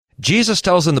Jesus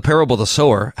tells in the parable of the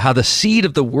sower how the seed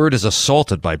of the word is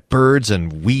assaulted by birds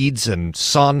and weeds and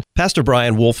sun. Pastor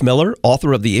Brian Wolfmiller,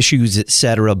 author of the Issues,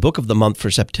 Etc. Book of the Month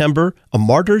for September, A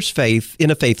Martyr's Faith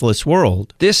in a Faithless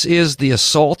World. This is the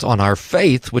assault on our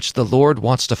faith which the Lord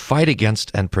wants to fight against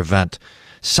and prevent.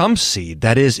 Some seed,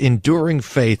 that is, enduring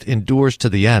faith, endures to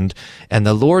the end, and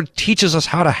the Lord teaches us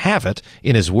how to have it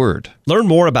in His Word. Learn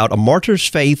more about A Martyr's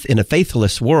Faith in a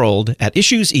Faithless World at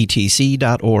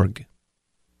issuesetc.org.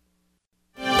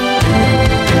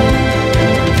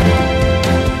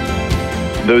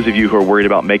 Those of you who are worried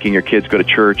about making your kids go to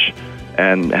church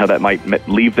and how that might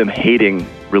leave them hating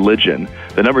religion,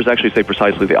 the numbers actually say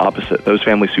precisely the opposite. Those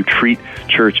families who treat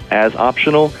church as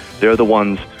optional, they're the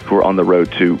ones who are on the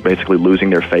road to basically losing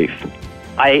their faith.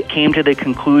 I came to the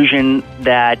conclusion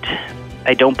that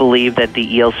I don't believe that the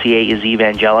ELCA is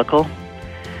evangelical.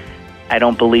 I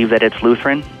don't believe that it's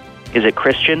Lutheran. Is it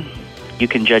Christian? You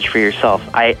can judge for yourself.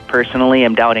 I personally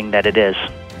am doubting that it is.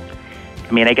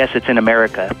 I mean, I guess it's in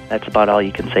America. That's about all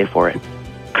you can say for it.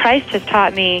 Christ has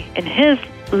taught me in His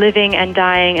living and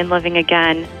dying and living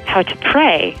again how to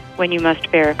pray when you must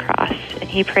bear a cross. And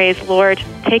He prays, Lord,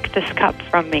 take this cup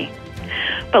from me.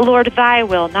 But Lord, Thy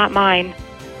will, not mine.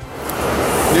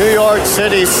 New York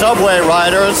City subway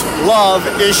riders love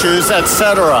Issues,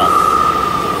 Etc.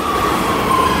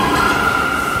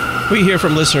 We hear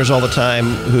from listeners all the time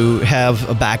who have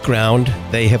a background.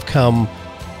 They have come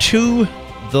to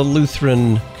the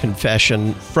Lutheran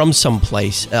confession from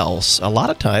someplace else. A lot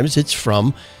of times it's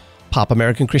from Pop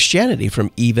American Christianity,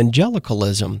 from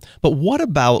evangelicalism. But what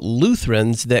about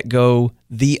Lutherans that go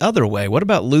the other way? What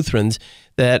about Lutherans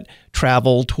that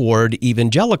travel toward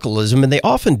evangelicalism? And they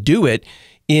often do it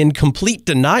in complete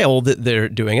denial that they're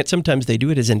doing it. Sometimes they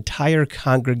do it as entire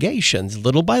congregations.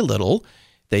 Little by little,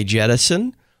 they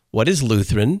jettison what is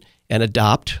Lutheran and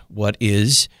adopt what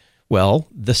is, well,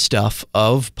 the stuff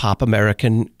of Pop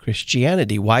American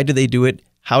Christianity. Why do they do it?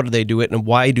 How do they do it? And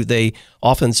why do they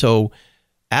often so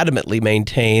adamantly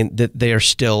maintain that they are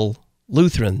still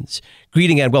Lutherans?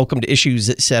 Greeting and welcome to Issues,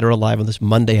 Etc. live on this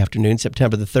Monday afternoon,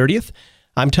 September the 30th.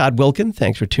 I'm Todd Wilkin.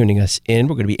 Thanks for tuning us in.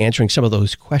 We're going to be answering some of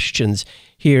those questions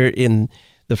here in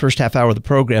the first half hour of the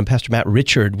program. Pastor Matt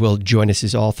Richard will join us.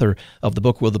 He's author of the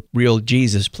book, Will the Real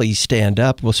Jesus Please Stand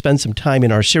Up? We'll spend some time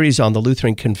in our series on the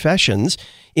Lutheran Confessions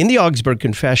in the Augsburg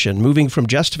Confession, moving from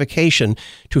justification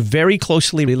to very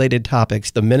closely related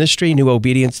topics: the ministry, new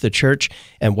obedience, the church,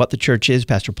 and what the church is.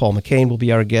 Pastor Paul McCain will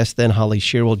be our guest. Then Holly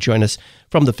Shear will join us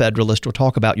from the Federalist. We'll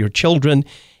talk about your children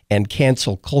and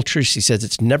cancel culture. She says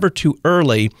it's never too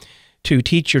early to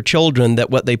teach your children that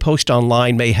what they post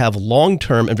online may have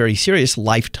long-term and very serious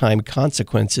lifetime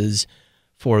consequences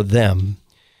for them.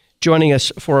 Joining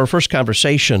us for our first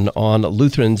conversation on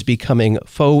Lutherans becoming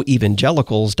faux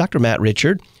evangelicals, Dr. Matt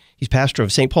Richard. He's pastor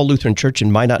of St. Paul Lutheran Church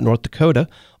in Minot, North Dakota,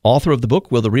 author of the book,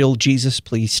 Will the Real Jesus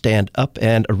Please Stand Up?,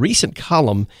 and a recent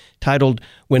column titled,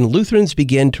 When Lutherans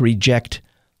Begin to Reject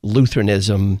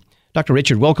Lutheranism. Dr.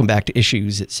 Richard, welcome back to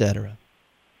Issues, Etc.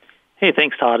 Hey,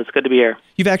 thanks, Todd. It's good to be here.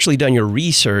 You've actually done your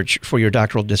research for your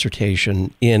doctoral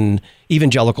dissertation in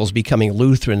evangelicals becoming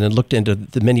Lutheran and looked into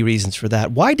the many reasons for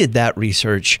that. Why did that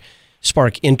research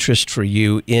spark interest for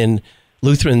you in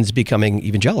Lutherans becoming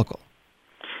evangelical?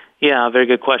 Yeah, very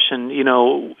good question. You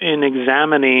know, in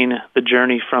examining the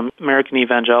journey from American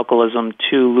evangelicalism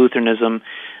to Lutheranism,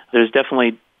 there's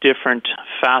definitely different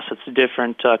facets,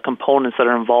 different components that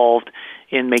are involved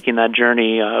in making that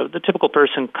journey. The typical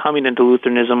person coming into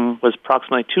Lutheranism was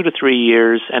approximately 2 to 3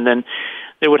 years, and then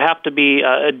there would have to be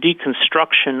a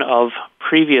deconstruction of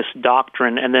previous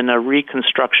doctrine and then a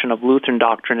reconstruction of Lutheran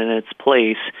doctrine in its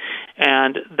place.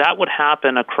 And that would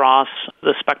happen across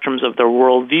the spectrums of their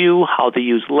worldview, how they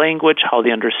use language, how they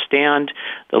understand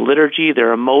the liturgy,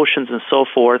 their emotions, and so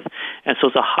forth. And so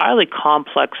it's a highly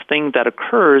complex thing that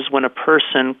occurs when a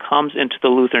person comes into the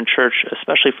Lutheran Church,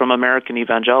 especially from American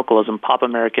evangelicalism, Pop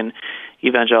American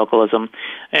evangelicalism.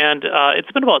 And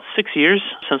it's been about 6 years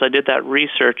since I did that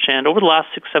research, and over the last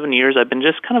 6-7 years, I've been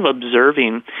just kind of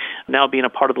observing, now being a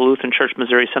part of the Lutheran Church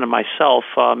Missouri Synod myself,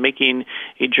 making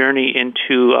a journey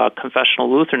into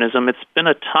confessional Lutheranism. It's been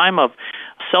a time of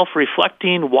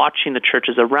self-reflecting, watching the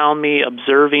churches around me,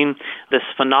 observing this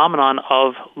phenomenon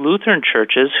of Lutheran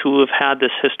churches who have had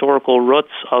this historical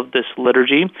roots of this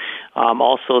liturgy,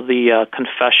 also the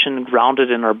confession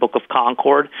grounded in our Book of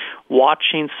Concord,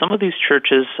 watching some of these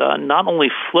churches not only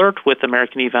flirt with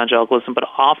American evangelicalism, but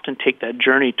often take that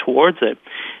journey towards it.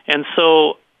 And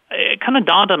so it kind of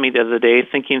dawned on me the other day,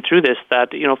 thinking through this,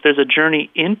 that, you know, if there's a journey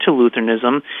into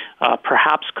Lutheranism,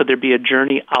 perhaps could there be a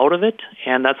journey out of it?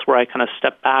 And that's where I kind of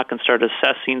stepped back and started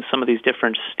assessing some of these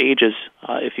different stages,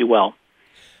 if you will.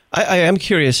 I am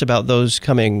curious about those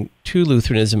coming to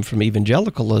Lutheranism from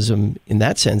evangelicalism in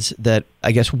that sense, that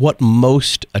I guess what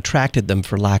most attracted them,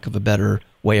 for lack of a better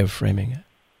way of framing it.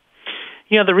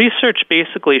 Yeah, the research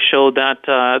basically showed that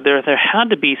there had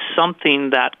to be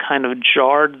something that kind of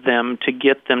jarred them to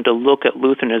get them to look at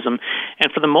Lutheranism.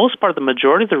 And for the most part, the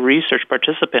majority of the research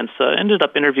participants ended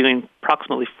up interviewing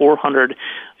approximately 400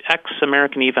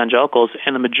 ex-American evangelicals,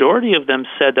 and the majority of them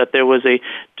said that there was a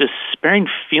despairing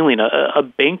feeling, a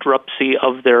bankruptcy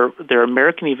of their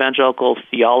American evangelical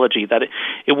theology, that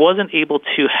it wasn't able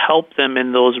to help them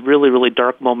in those really, really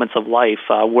dark moments of life,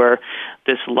 where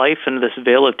this life and this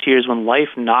veil of tears, when life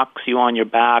knocks you on your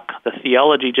back, the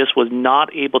theology just was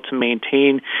not able to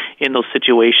maintain in those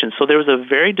situations. So there was a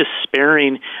very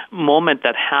despairing moment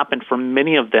that happened for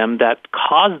many of them that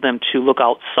caused them to look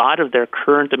outside of their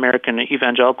current American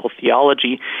evangelical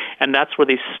theology, and that's where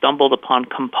they stumbled upon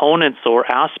components or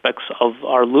aspects of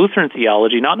our Lutheran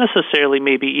theology, not necessarily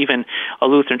maybe even a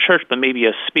Lutheran church, but maybe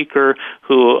a speaker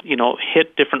who,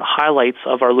 hit different highlights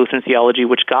of our Lutheran theology,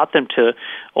 which got them to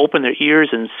open their ears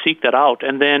and seek that out.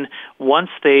 And then once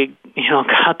they,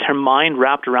 got their mind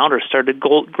wrapped around or started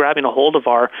grabbing a hold of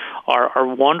our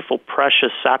wonderful,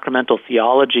 precious sacramental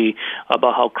theology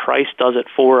about how Christ does it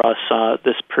for us,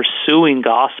 this pursuing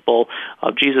gospel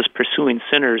of Jesus pursuing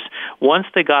sinners. Once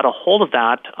they got a hold of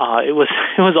that, it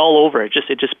was all over. It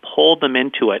just pulled them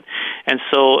into it. And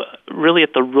so, really,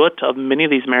 at the root of many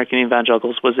of these American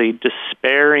evangelicals was a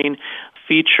despairing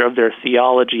feature of their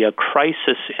theology, a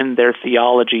crisis in their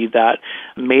theology that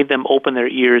made them open their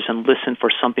ears and listen for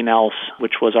something else,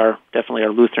 which was definitely our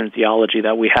Lutheran theology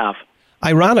that we have.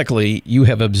 Ironically, you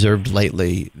have observed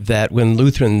lately that when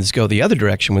Lutherans go the other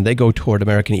direction, when they go toward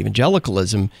American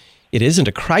evangelicalism, it isn't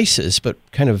a crisis, but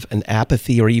kind of an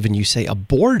apathy, or even, you say, a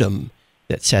boredom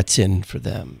that sets in for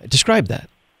them. Describe that.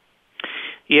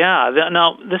 Yeah,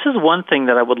 now this is one thing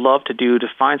that I would love to do, to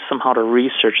find somehow to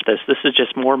research this. This is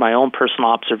just more my own personal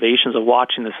observations of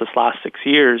watching this last 6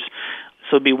 years.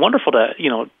 So it'd be wonderful to,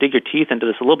 dig your teeth into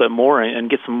this a little bit more and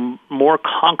get some more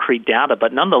concrete data.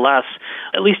 But nonetheless,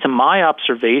 at least in my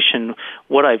observation,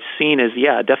 what I've seen is,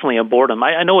 definitely a boredom.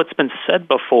 I know it's been said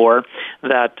before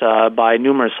that by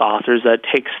numerous authors that it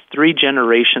takes 3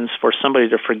 generations for somebody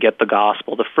to forget the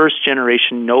gospel. The first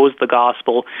generation knows the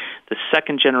gospel, the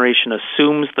second generation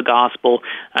assumes the gospel,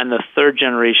 and the third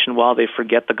generation, they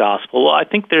forget the gospel. Well, I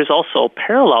think there's also a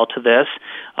parallel to this,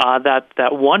 that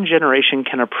one generation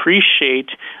can appreciate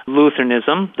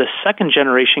Lutheranism, the second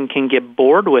generation can get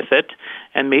bored with it,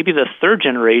 and maybe the third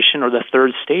generation or the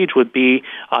third stage would be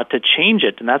to change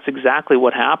it. And that's exactly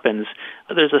what happens.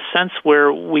 There's a sense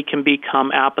where we can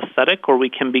become apathetic, or we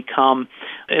can become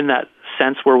in that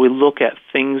sense where we look at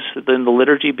things in the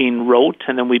liturgy being rote,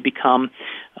 and then we become,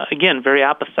 again, very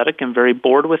apathetic and very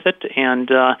bored with it and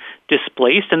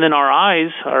displaced. And then our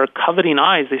eyes, our coveting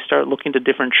eyes, they start looking to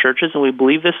different churches, and we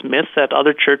believe this myth that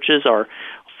other churches are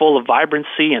full of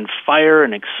vibrancy and fire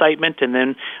and excitement, and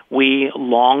then we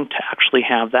long to actually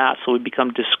have that. So we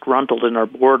become disgruntled in our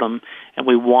boredom, and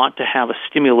we want to have a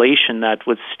stimulation that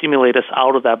would stimulate us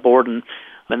out of that boredom.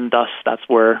 And thus, that's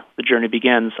where the journey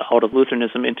begins, out of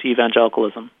Lutheranism into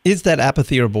evangelicalism. Is that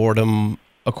apathy or boredom,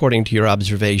 according to your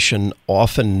observation,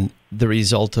 often the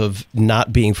result of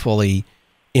not being fully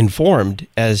informed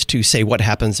as to, say, what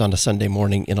happens on a Sunday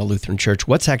morning in a Lutheran church?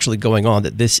 What's actually going on,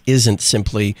 that this isn't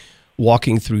simply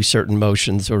walking through certain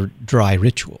motions or dry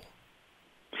ritual?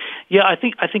 Yeah, I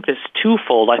think it's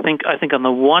twofold. I think on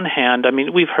the one hand,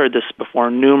 we've heard this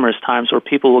before numerous times, where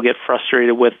people will get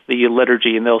frustrated with the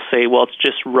liturgy and they'll say, well, it's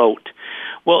just rote.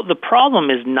 Well, the problem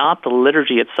is not the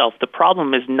liturgy itself. The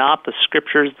problem is not the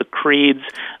scriptures, the creeds,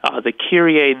 the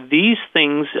Kyrie. These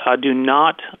things do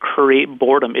not create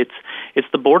boredom. It's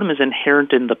the boredom is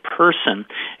inherent in the person,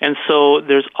 and so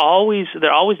there always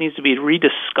needs to be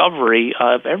rediscovery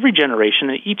of every generation,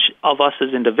 and each of us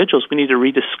as individuals, we need to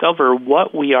rediscover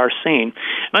what we are saying.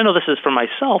 And I know this is for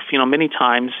myself. Many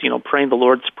times, praying the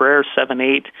Lord's Prayer 7,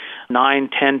 8, 9,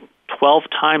 10, 12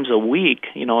 times a week,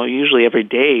 usually every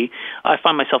day, I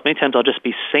find myself many times I'll just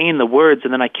be saying the words,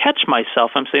 and then I catch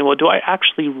myself. I'm saying, well, do I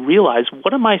actually realize,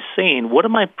 what am I saying? What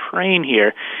am I praying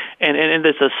here? And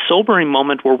there's a sobering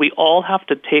moment where we all have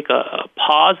to take a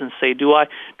pause and say, do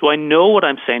I know what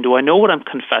I'm saying? Do I know what I'm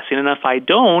confessing? And if I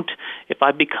don't, if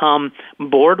I become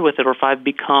bored with it, or if I've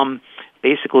become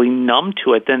basically numb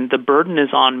to it, then the burden is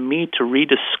on me to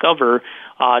rediscover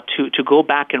to go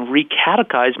back and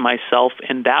recatechize myself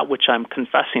in that which I'm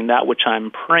confessing, that which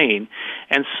I'm praying.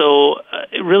 And so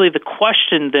really the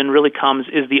question then really comes,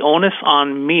 is the onus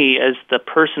on me as the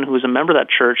person who is a member of that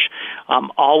church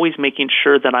always making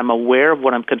sure that I'm aware of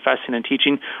what I'm confessing and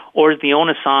teaching, or is the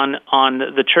onus on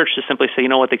the church to simply say, you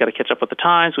know what, they got to catch up with the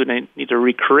times, we need to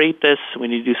recreate this, we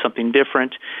need to do something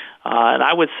different. And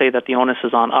I would say that the onus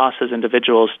is on us as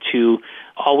individuals to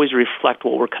always reflect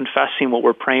what we're confessing, what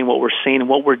we're praying, what we're saying, and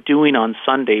what we're doing on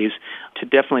Sundays, to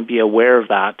definitely be aware of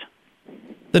that.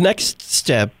 The next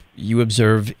step you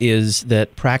observe is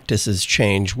that practices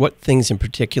change. What things in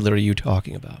particular are you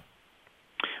talking about?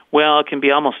 Well, it can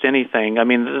be almost anything. I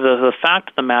mean, the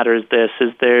fact of the matter is this, is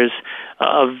there's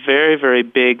a very, very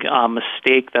big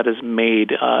mistake that is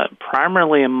made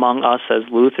primarily among us as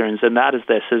Lutherans, and that is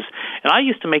this, and I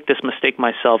used to make this mistake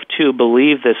myself too,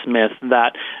 believe this myth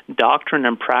that doctrine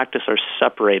and practice are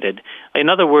separated. In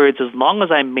other words, as long as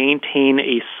I maintain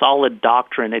a solid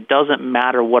doctrine, it doesn't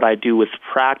matter what I do with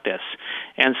practice.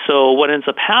 And so what ends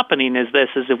up happening is this,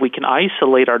 is if we can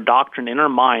isolate our doctrine in our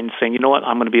mind, saying, you know what,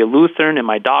 I'm going to be a Lutheran in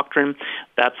my doctrine,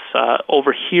 that's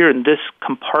over here in this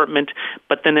compartment,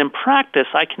 but then in practice,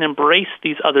 I can embrace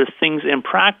these other things in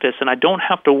practice, and I don't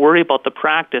have to worry about the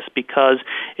practice because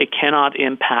it cannot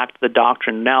impact the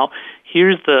doctrine. Now,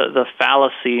 here's the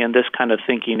fallacy in this kind of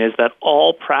thinking, is that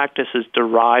all practice is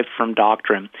derived from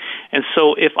doctrine. And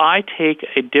so if I take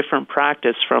a different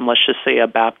practice from, let's just say, a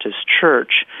Baptist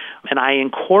church, and I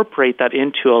incorporate that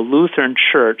into a Lutheran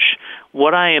church,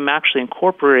 what I am actually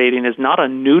incorporating is not a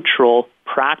neutral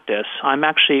practice. I'm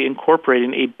actually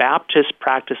incorporating a Baptist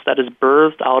practice that is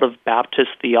birthed out of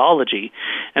Baptist theology.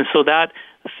 And so that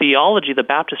theology, the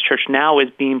Baptist church now, is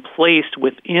being placed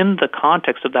within the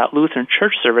context of that Lutheran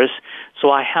church service. So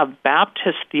I have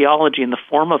Baptist theology in the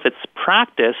form of its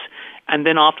practice, and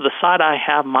then off to the side I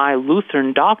have my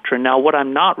Lutheran doctrine. Now, what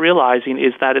I'm not realizing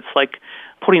is that it's like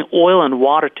putting oil and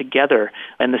water together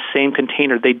in the same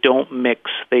container. They don't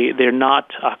mix. They're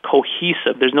not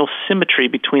cohesive. There's no symmetry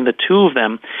between the two of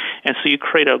them. And so you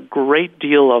create a great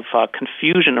deal of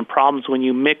confusion and problems when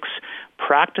you mix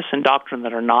practice and doctrine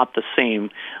that are not the same.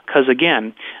 Because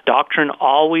again, doctrine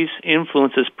always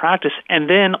influences practice, and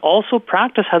then also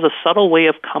practice has a subtle way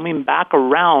of coming back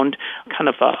around, kind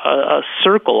of a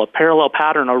circle, a parallel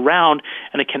pattern around,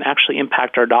 and it can actually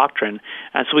impact our doctrine.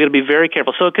 And so we got to be very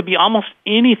careful. So it could be almost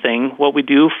anything what we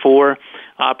do for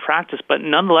practice, but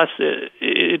nonetheless,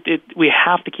 we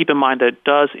have to keep in mind that it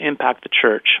does impact the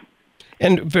church.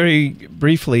 And very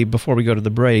briefly, before we go to the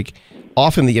break,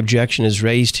 often the objection is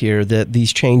raised here that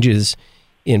these changes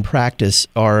in practice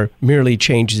are merely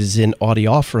changes in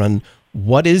audiophron.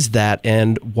 What is that,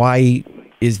 and why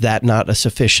is that not a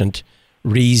sufficient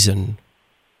reason?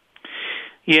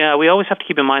 Yeah, we always have to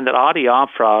keep in mind that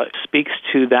adiaphora speaks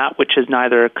to that which is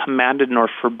neither commanded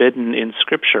nor forbidden in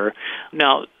Scripture.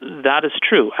 Now, that is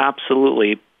true,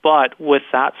 absolutely. But with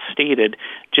that stated,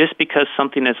 just because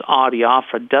something is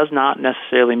adiaphora does not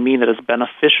necessarily mean that it's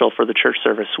beneficial for the church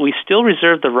service. We still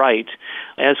reserve the right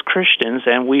as Christians,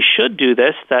 and we should do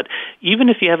this, that even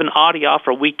if you have an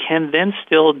adiaphora, we can then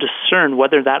still discern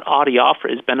whether that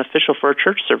adiaphora is beneficial for a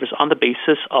church service on the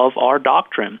basis of our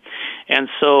doctrine. And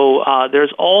so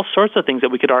there's all sorts of things that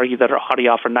we could argue that are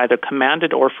adiaphora, neither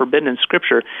commanded or forbidden in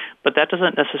Scripture, but that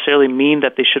doesn't necessarily mean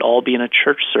that they should all be in a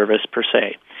church service per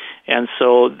se. And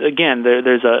so, again,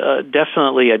 there's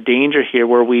definitely a danger here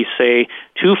where we say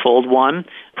twofold. One,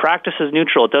 practice is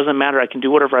neutral. It doesn't matter. I can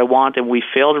do whatever I want. And we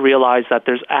fail to realize that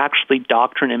there's actually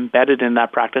doctrine embedded in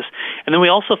that practice. And then we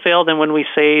also fail then when we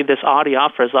say this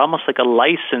adiaphora is almost like a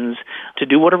license to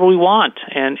do whatever we want.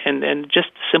 And just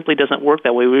simply doesn't work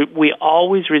that way. We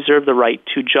always reserve the right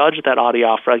to judge that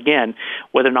adiaphora, again,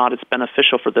 whether or not it's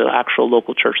beneficial for the actual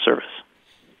local church service.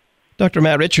 Dr.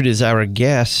 Matt Richard is our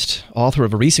guest, author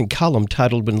of a recent column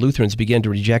titled When Lutherans Begin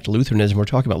to Reject Lutheranism. We're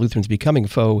talking about Lutherans becoming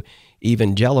faux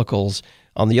evangelicals.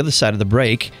 On the other side of the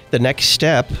break, the next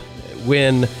step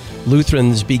when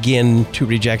Lutherans begin to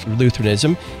reject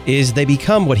Lutheranism is they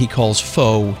become what he calls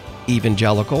faux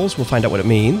evangelicals. We'll find out what it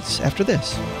means after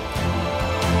this.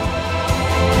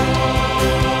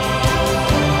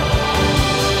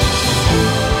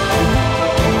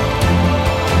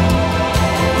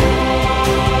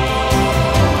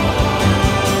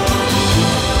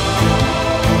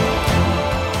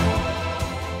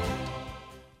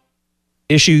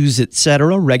 Issues,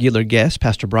 Etc. regular guest,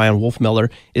 Pastor Brian Wolfmueller,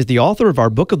 is the author of our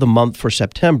book of the month for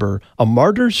September, A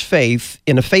Martyr's Faith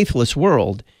in a Faithless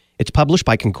World. It's published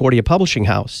by Concordia Publishing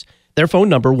House. Their phone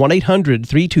number,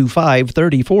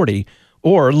 1-800-325-3040,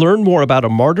 Or learn more about a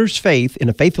martyr's faith in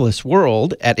a faithless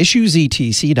world at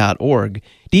issuesetc.org.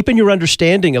 Deepen your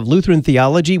understanding of Lutheran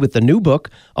theology with the new book,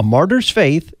 A Martyr's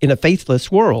Faith in a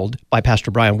Faithless World by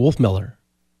Pastor Brian Wolfmiller.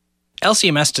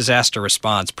 LCMS Disaster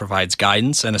Response provides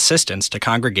guidance and assistance to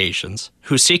congregations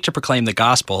who seek to proclaim the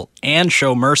gospel and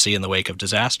show mercy in the wake of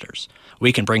disasters.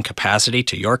 We can bring capacity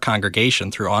to your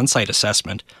congregation through on-site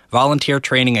assessment, volunteer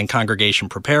training and congregation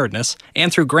preparedness,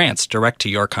 and through grants direct to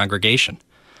your congregation.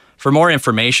 For more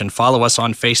information, follow us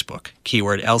on Facebook,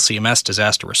 keyword LCMS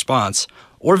Disaster Response,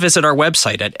 or visit our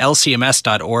website at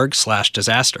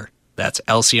lcms.org/disaster. That's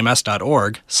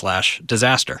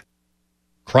lcms.org/disaster.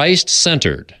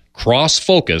 Christ-centered,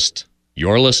 cross-focused,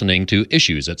 you're listening to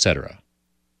Issues, Etc.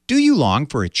 Do you long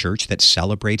for a church that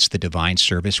celebrates the divine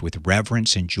service with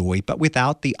reverence and joy, but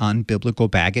without the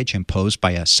unbiblical baggage imposed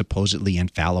by a supposedly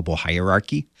infallible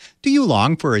hierarchy? Do you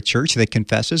long for a church that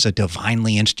confesses a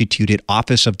divinely instituted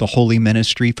office of the holy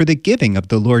ministry for the giving of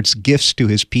the Lord's gifts to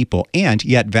his people, and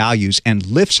yet values and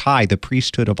lifts high the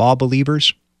priesthood of all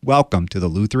believers? Welcome to the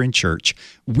Lutheran Church.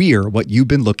 We're what you've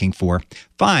been looking for.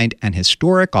 Find an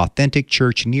historic, authentic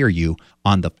church near you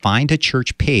on the Find a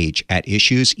Church page at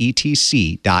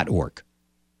issuesetc.org.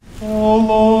 Oh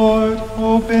Lord,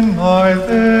 open my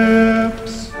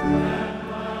lips.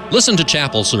 Listen to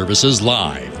chapel services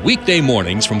live, weekday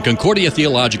mornings from Concordia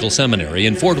Theological Seminary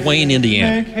in Fort Wayne,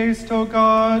 Indiana. Make haste, O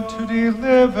God, to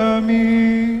deliver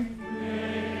me.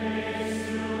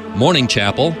 Morning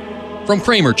Chapel from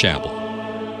Kramer Chapel.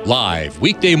 Live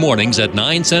weekday mornings at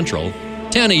 9 Central,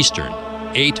 10 Eastern,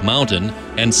 8 Mountain,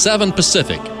 and 7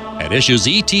 Pacific at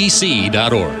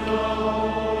issuesetc.org.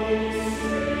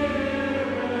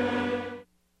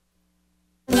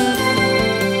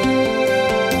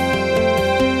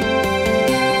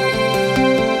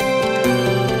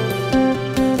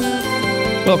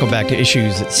 Welcome back to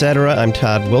Issues, Etc. I'm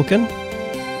Todd Wilkin.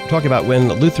 We're talking about when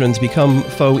Lutherans become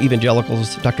faux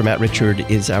evangelicals. Dr. Matt Richard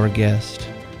is our guest.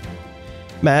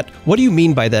 Matt, what do you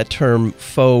mean by that term,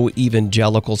 faux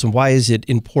evangelicals, and why is it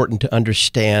important to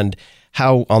understand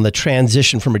how on the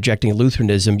transition from rejecting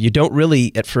Lutheranism, you don't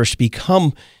really at first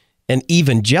become an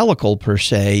evangelical per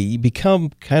se, you become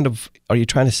kind of, are you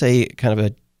trying to say kind of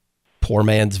a poor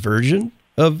man's version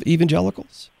of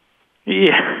evangelicals?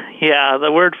 Yeah,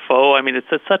 the word faux, I mean, it's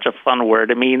such a fun word.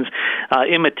 It means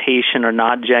imitation or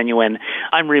not genuine.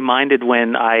 I'm reminded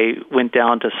when I went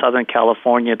down to Southern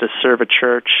California to serve a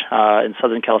church in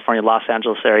Southern California, Los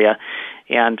Angeles area.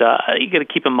 And you got to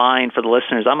keep in mind for the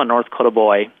listeners, I'm a North Dakota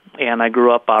boy, and I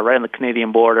grew up right on the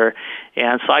Canadian border.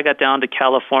 And so I got down to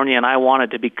California, and I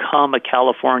wanted to become a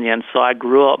Californian. So I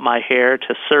grew up my hair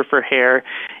to surfer hair,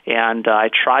 and I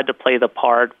tried to play the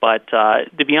part. But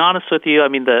to be honest with you, I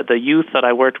mean, the youth that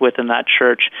I worked with in that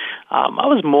church, I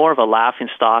was more of a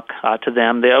laughingstock to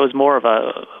them. I was more of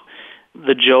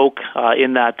the joke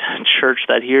in that church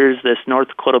that here's this North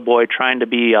Dakota boy trying to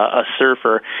be a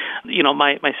surfer. You know,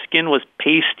 my skin was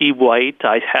pasty white.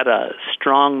 I had a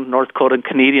strong North Dakota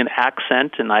Canadian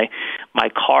accent, and my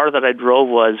car that I drove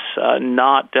was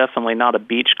definitely not a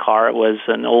beach car. It was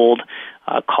an old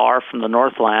car from the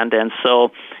Northland, and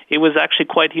so it was actually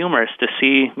quite humorous to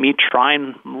see me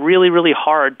trying really, really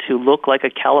hard to look like a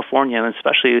Californian,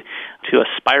 especially to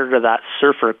aspire to that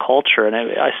surfer culture, and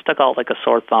I stuck out like a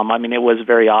sore thumb. I mean, it was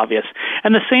very obvious.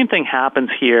 And the same thing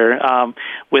happens here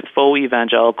with faux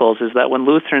evangelicals, is that when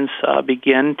Lutherans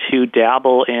begin to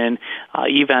dabble in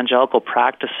evangelical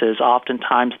practices,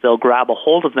 oftentimes they'll grab a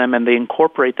hold of them and they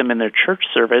incorporate them in their church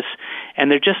service, and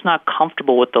they're just not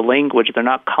comfortable with the language. They're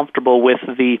not comfortable with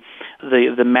the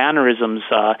mannerisms.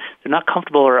 They're not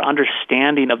comfortable or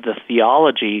understanding of the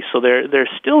theology. So they're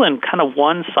still in kind of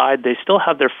one side. They still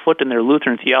have their foot in their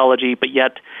Lutheran theology, but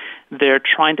yet they're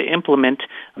trying to implement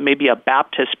maybe a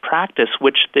Baptist practice,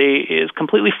 which is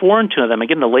completely foreign to them.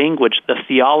 Again, the language, the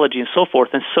theology, and so forth.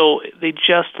 And so they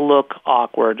just look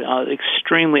awkward,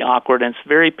 extremely awkward, and it's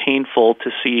very painful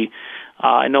to see.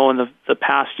 I know in the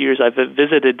past years I've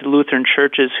visited Lutheran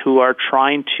churches who are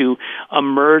trying to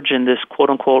emerge in this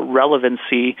quote-unquote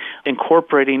relevancy,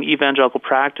 incorporating evangelical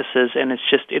practices, and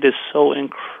it is so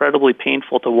incredibly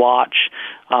painful to watch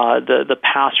the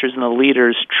pastors and the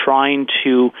leaders trying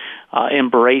to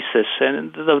embrace this.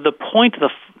 And the point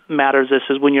of the matter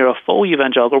is when you're a faux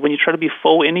evangelical, when you try to be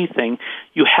faux anything,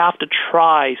 you have to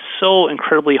try so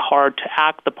incredibly hard to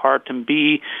act the part and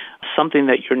be something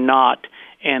that you're not.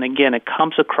 And again, it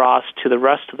comes across to the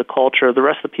rest of the culture, the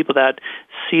rest of the people that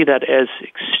see that as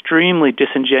extremely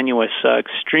disingenuous,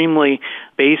 extremely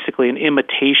basically an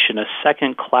imitation, a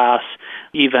second-class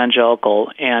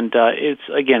evangelical. And it's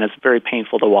very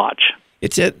painful to watch.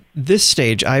 It's at this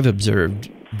stage I've observed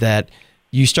that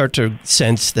you start to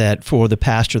sense that for the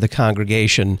pastor of the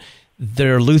congregation,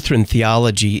 their Lutheran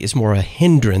theology is more a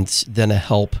hindrance than a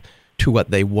help to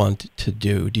what they want to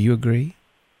do. Do you agree?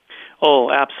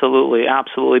 Oh, absolutely,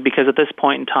 absolutely. Because at this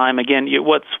point in time, again,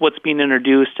 what's being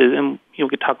introduced is, and we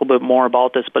could talk a little bit more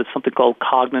about this, but it's something called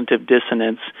cognitive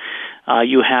dissonance.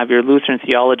 You have your Lutheran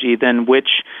theology, then, which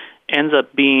ends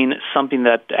up being something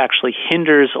that actually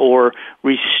hinders or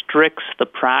restricts the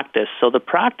practice. So the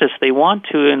practice, they want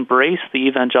to embrace the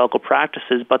evangelical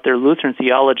practices, but their Lutheran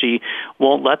theology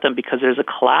won't let them because there's a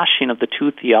clashing of the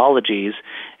two theologies.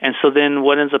 And so then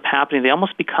what ends up happening, they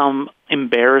almost become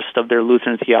embarrassed of their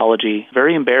Lutheran theology,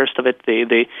 very embarrassed of it.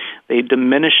 They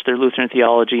diminish their Lutheran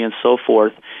theology and so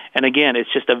forth. And again,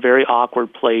 it's just a very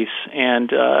awkward place. And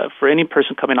for any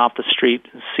person coming off the street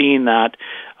seeing that,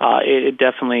 it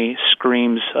definitely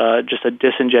screams just a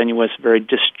disingenuous, very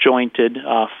disjointed,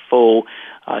 faux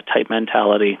type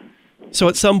mentality. So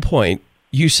at some point,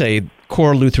 you say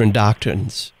core Lutheran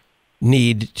doctrines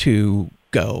need to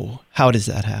go. How does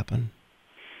that happen?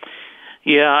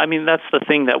 Yeah, I mean, that's the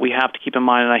thing that we have to keep in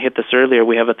mind, and I hit this earlier.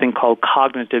 We have a thing called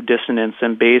cognitive dissonance,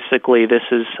 and basically this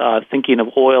is thinking of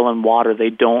oil and water. They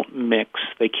don't mix.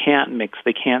 They can't mix.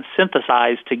 They can't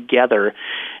synthesize together,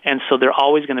 and so they're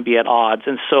always going to be at odds.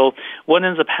 And so what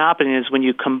ends up happening is when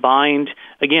you combined,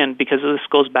 again, because this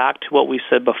goes back to what we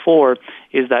said before,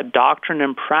 is that doctrine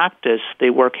and practice, they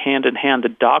work hand in hand. The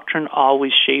doctrine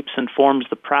always shapes and forms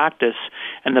the practice,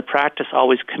 and the practice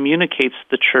always communicates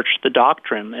the church the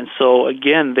doctrine. And so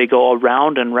again, they go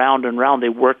around and round and round. They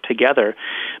work together.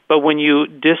 But when you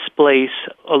displace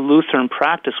a Lutheran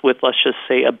practice with, let's just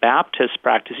say, a Baptist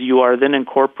practice, you are then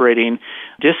incorporating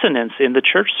dissonance in the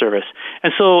church service.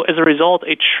 And so as a result,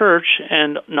 a church,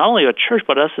 and not only a church,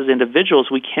 but us as individuals,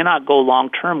 we cannot go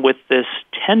long-term with this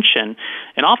tension.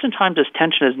 And oftentimes this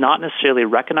tension is not necessarily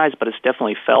recognized, but it's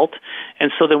definitely felt.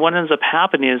 And so then what ends up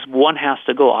happening is one has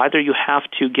to go. Either you have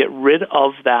to get rid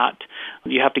of that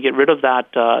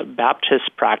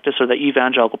Baptist practice or the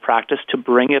evangelical practice to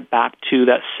bring it back to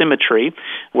that symmetry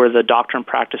where the doctrine and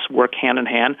practice work hand in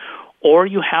hand, or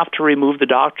you have to remove the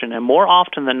doctrine. And more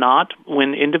often than not,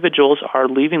 when individuals are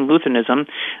leaving Lutheranism,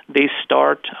 they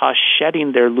start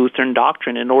shedding their Lutheran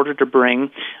doctrine in order to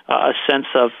bring a sense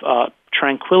of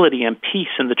tranquility and peace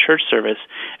in the church service.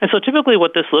 And so typically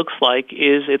what this looks like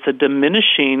is it's a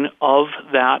diminishing of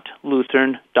that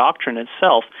Lutheran doctrine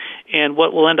itself. And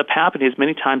what will end up happening is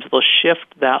many times they'll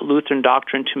shift that Lutheran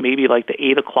doctrine to maybe like the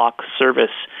 8 o'clock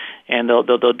service, and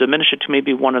they'll diminish it to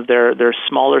maybe one of their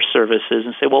smaller services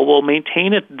and say, well, we'll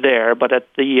maintain it there, but at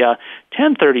the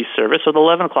 10:30 service or the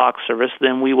 11 o'clock service,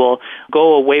 then we will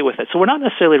go away with it. So we're not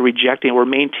necessarily rejecting it, we're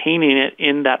maintaining it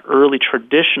in that early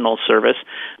traditional service,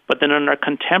 but then in our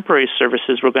contemporary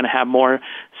services, we're going to have more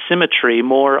symmetry,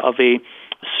 more of a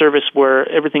service where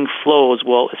everything flows.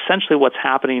 Well, essentially what's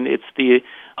happening, it's the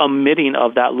omitting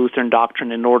of that Lutheran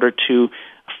doctrine in order to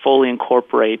fully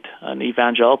incorporate an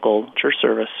evangelical church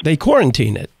service. They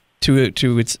quarantine it to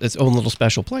its own little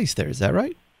special place there. Is that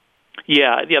right?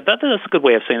 Yeah, that's a good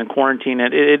way of saying it. Quarantine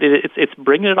it. It's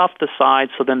bringing it off the side,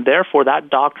 so then therefore that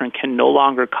doctrine can no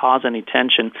longer cause any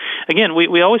tension. Again,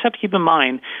 we always have to keep in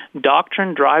mind,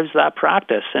 doctrine drives that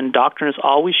practice, and doctrine is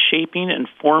always shaping and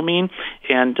forming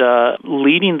and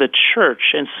leading the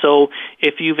church. And so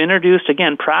if you've introduced,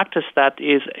 again, practice that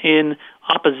is in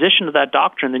opposition to that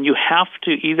doctrine, then you have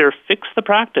to either fix the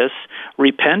practice,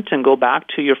 repent and go back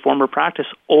to your former practice,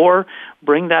 or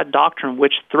bring that doctrine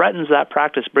which threatens that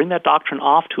practice, bring that doctrine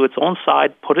off to its own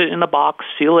side, put it in a box,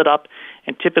 seal it up,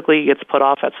 and typically it gets put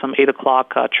off at some 8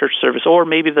 o'clock church service, or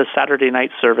maybe the Saturday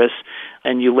night service,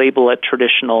 and you label it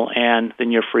traditional, and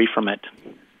then you're free from it.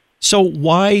 So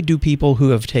why do people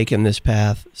who have taken this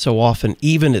path so often,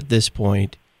 even at this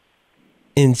point,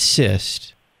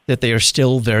 insist that they are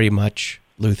still very much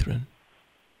Lutheran?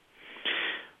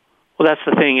 Well, that's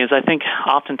the thing, is I think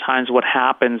oftentimes what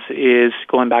happens is,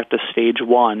 going back to stage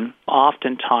one,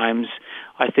 oftentimes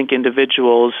I think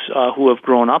individuals who have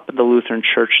grown up in the Lutheran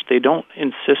Church, they don't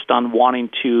insist on wanting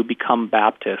to become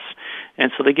Baptists.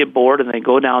 And so they get bored and they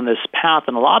go down this path.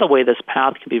 In a lot of ways, this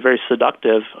path can be very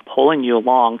seductive, pulling you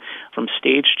along from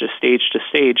stage to stage to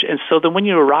stage. And so then when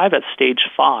you arrive at stage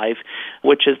 5,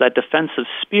 which is that defensive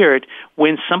spirit,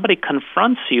 when somebody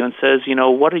confronts you and says,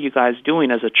 what are you guys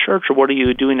doing as a church, or what are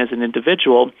you doing as an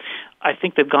individual, I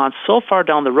think they've gone so far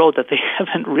down the road that they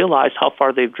haven't realized how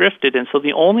far they've drifted. And so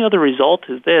the only other result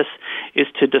is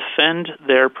to defend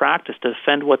their practice, to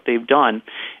defend what they've done.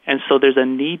 And so there's a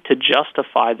need to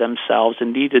justify themselves, a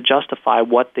need to justify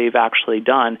what they've actually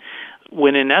done.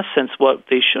 when in essence what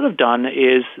they should have done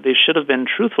is they should have been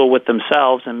truthful with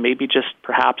themselves and maybe just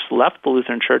perhaps left the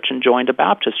Lutheran Church and joined a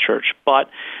Baptist church. But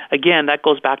again, that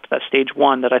goes back to that stage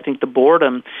one, that I think the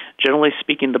boredom, generally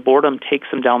speaking, the boredom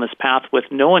takes them down this path with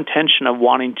no intention of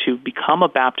wanting to become a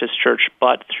Baptist church,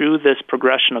 but through this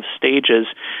progression of stages,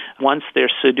 once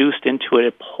they're seduced into it,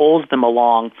 it pulls them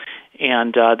along,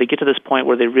 and they get to this point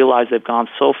where they realize they've gone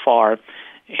so far.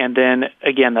 And then,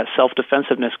 again, that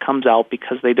self-defensiveness comes out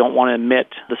because they don't want to admit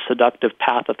the seductive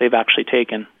path that they've actually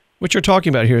taken. What you're talking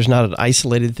about here is not an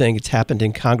isolated thing. It's happened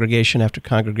in congregation after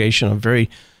congregation on a very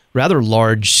rather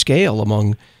large scale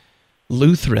among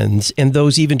Lutherans. And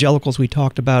those evangelicals we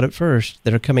talked about at first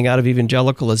that are coming out of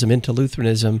evangelicalism into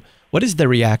Lutheranism, what is their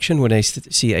reaction when they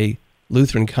see a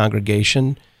Lutheran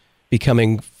congregation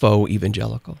becoming faux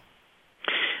evangelical?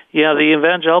 Yeah, the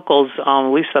evangelicals, at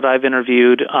least that I've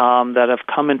interviewed, that have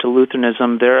come into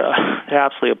Lutheranism, they're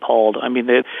absolutely appalled. I mean,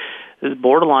 they're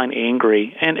borderline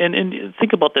angry. And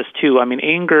think about this, too. I mean,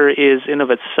 anger is, in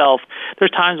of itself,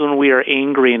 there's times when we are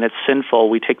angry and it's sinful.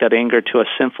 We take that anger to a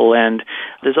sinful end.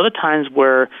 There's other times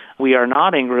where we are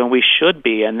not angry and we should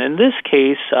be. And in this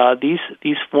case,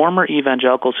 these former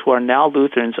evangelicals who are now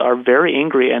Lutherans are very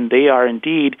angry, and they are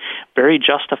indeed very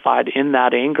justified in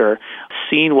that anger,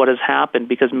 seeing what has happened,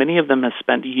 because many of them have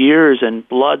spent years in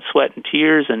blood, sweat, and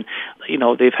tears, and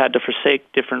they've had to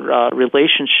forsake different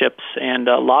relationships and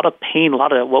a lot of pain, a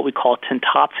lot of what we call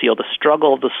tentatio, the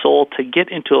struggle of the soul to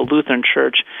get into a Lutheran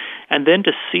church, and then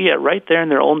to see it right there in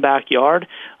their own backyard.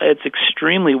 It's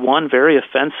extremely, one, very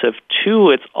offensive.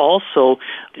 Two, it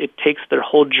takes their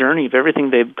whole journey of everything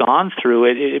they've gone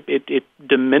through. It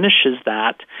diminishes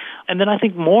that. And then I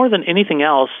think more than anything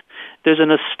else, there's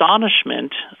an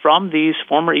astonishment from these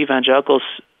former evangelicals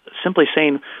simply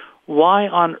saying, why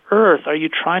on earth are you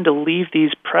trying to leave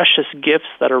these precious gifts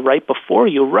that are right before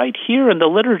you, right here in the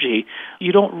liturgy?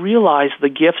 You don't realize the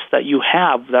gifts that you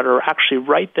have that are actually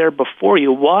right there before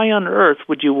you. Why on earth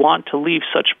would you want to leave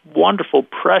such wonderful,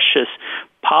 precious,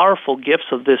 powerful gifts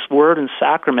of this word and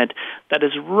sacrament that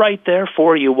is right there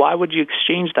for you? Why would you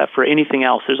exchange that for anything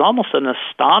else? There's almost an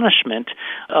astonishment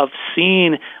of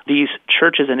seeing these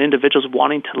churches and individuals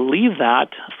wanting to leave that,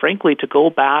 frankly, to go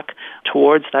back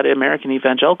towards that American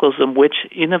evangelicalism, which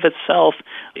in of itself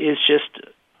is just,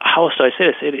 how should I say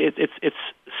this? It's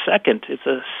second. It's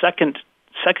a second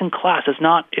class. It's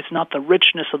not the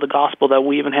richness of the gospel that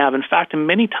we even have. In fact,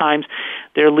 many times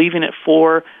they're leaving it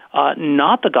for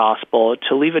not the gospel,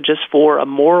 to leave it just for a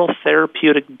moral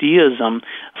therapeutic deism,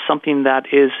 something that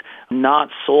is not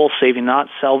soul-saving, not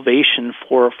salvation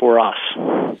for us.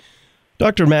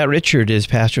 Dr. Matt Richard is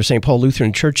pastor of St. Paul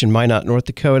Lutheran Church in Minot, North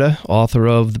Dakota, author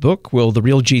of the book, Will the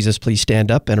Real Jesus Please Stand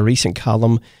Up?, and a recent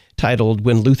column titled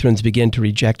When Lutherans Begin to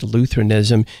Reject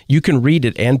Lutheranism. You can read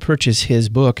it and purchase his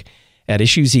book at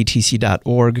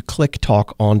issuesetc.org. Click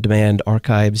Talk on Demand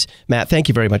archives. Matt, thank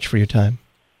you very much for your time.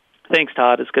 Thanks,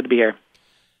 Todd. It's good to be here.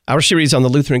 Our series on the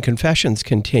Lutheran Confessions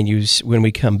continues. When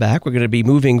we come back, we're going to be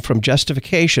moving from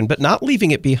justification, but not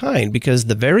leaving it behind, because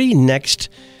the very next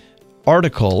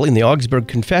article in the Augsburg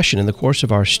Confession in the course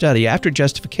of our study after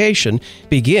justification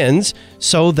begins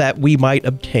so that we might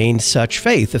obtain such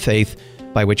faith, the faith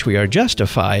by which we are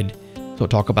justified. So we'll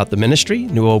talk about the ministry,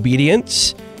 new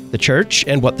obedience, the church,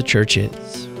 and what the church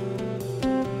is.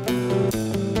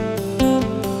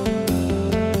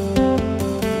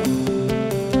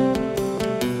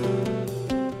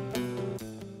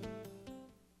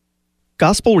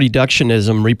 Gospel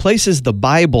reductionism replaces the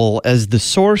Bible as the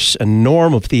source and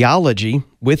norm of theology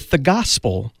with the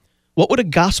gospel. What would a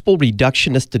gospel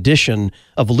reductionist edition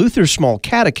of Luther's Small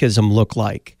Catechism look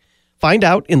like? Find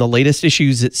out in the latest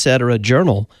Issues Etc.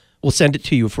 journal. We'll send it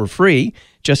to you for free.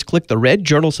 Just click the red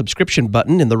journal subscription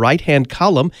button in the right-hand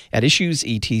column at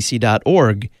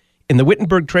issuesetc.org. In the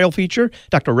Wittenberg Trail feature,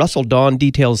 Dr. Russell Dawn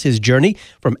details his journey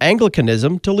from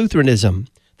Anglicanism to Lutheranism.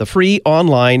 The free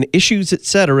online Issues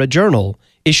Etc. journal,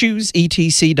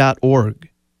 issuesetc.org.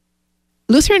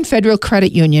 Lutheran Federal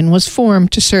Credit Union was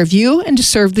formed to serve you and to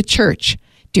serve the church.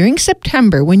 During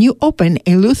September, when you open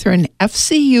a Lutheran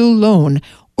FCU loan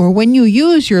or when you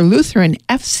use your Lutheran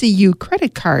FCU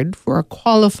credit card for a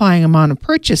qualifying amount of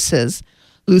purchases,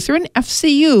 Lutheran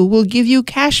FCU will give you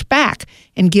cash back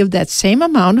and give that same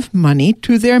amount of money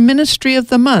to their Ministry of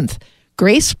the Month,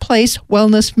 Grace Place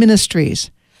Wellness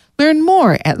Ministries. Learn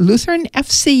more at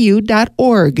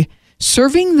lutheranfcu.org,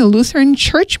 serving the Lutheran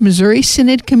Church Missouri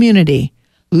Synod community.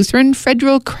 Lutheran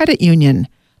Federal Credit Union,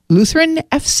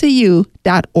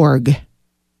 lutheranfcu.org.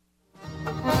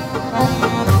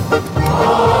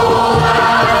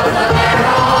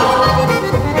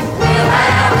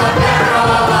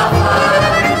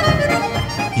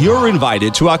 You're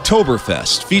invited to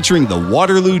Oktoberfest, featuring the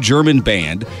Waterloo German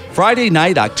Band, Friday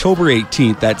night, October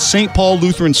 18th at St. Paul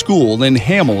Lutheran School in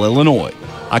Hamel, Illinois.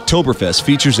 Oktoberfest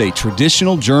features a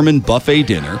traditional German buffet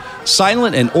dinner,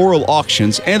 silent and oral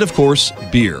auctions, and of course,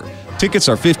 beer. Tickets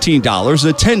are $15.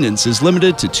 Attendance is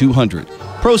limited to 200.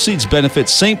 Proceeds benefit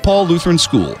St. Paul Lutheran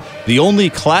School, the only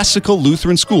classical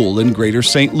Lutheran school in Greater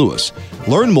St. Louis.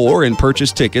 Learn more and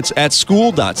purchase tickets at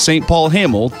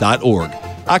school.stpaulhamel.org.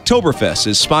 Oktoberfest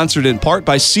is sponsored in part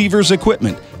by Seavers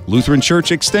Equipment, Lutheran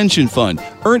Church Extension Fund,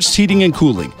 Ernst Heating and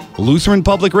Cooling, Lutheran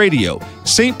Public Radio,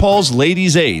 St. Paul's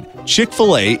Ladies Aid,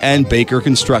 Chick-fil-A, and Baker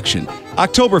Construction.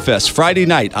 Oktoberfest Friday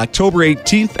night, October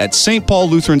 18th at St. Paul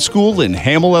Lutheran School in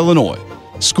Hamel, Illinois.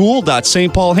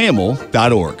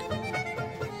 School.stpaulhamel.org.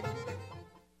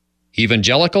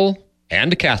 Evangelical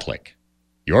and Catholic.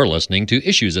 You're listening to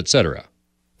Issues, Etc.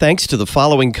 Thanks to the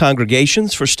following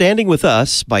congregations for standing with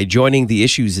us by joining the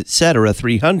Issues, Etc.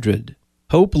 300.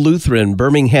 Hope Lutheran,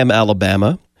 Birmingham,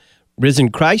 Alabama.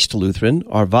 Risen Christ Lutheran,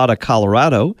 Arvada,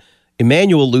 Colorado.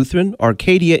 Emmanuel Lutheran,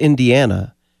 Arcadia,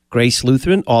 Indiana. Grace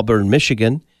Lutheran, Auburn,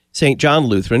 Michigan. St. John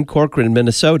Lutheran, Corcoran,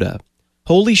 Minnesota.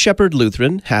 Holy Shepherd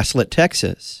Lutheran, Haslett,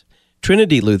 Texas.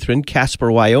 Trinity Lutheran,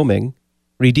 Casper, Wyoming.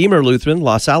 Redeemer Lutheran,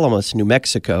 Los Alamos, New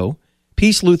Mexico.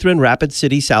 Peace Lutheran, Rapid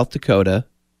City, South Dakota.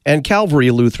 And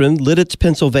Calvary Lutheran, Lidditz,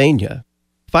 Pennsylvania.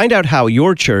 Find out how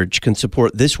your church can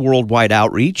support this worldwide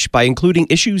outreach by including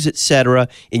Issues, Etc.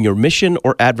 in your mission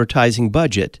or advertising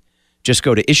budget. Just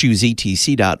go to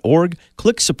issuesetc.org,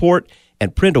 click Support,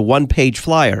 and print a one-page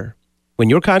flyer. When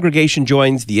your congregation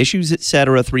joins the Issues,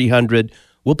 Etc. 300,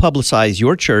 we'll publicize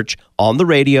your church on the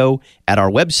radio, at our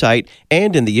website,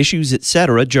 and in the Issues,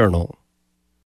 Etc. journal.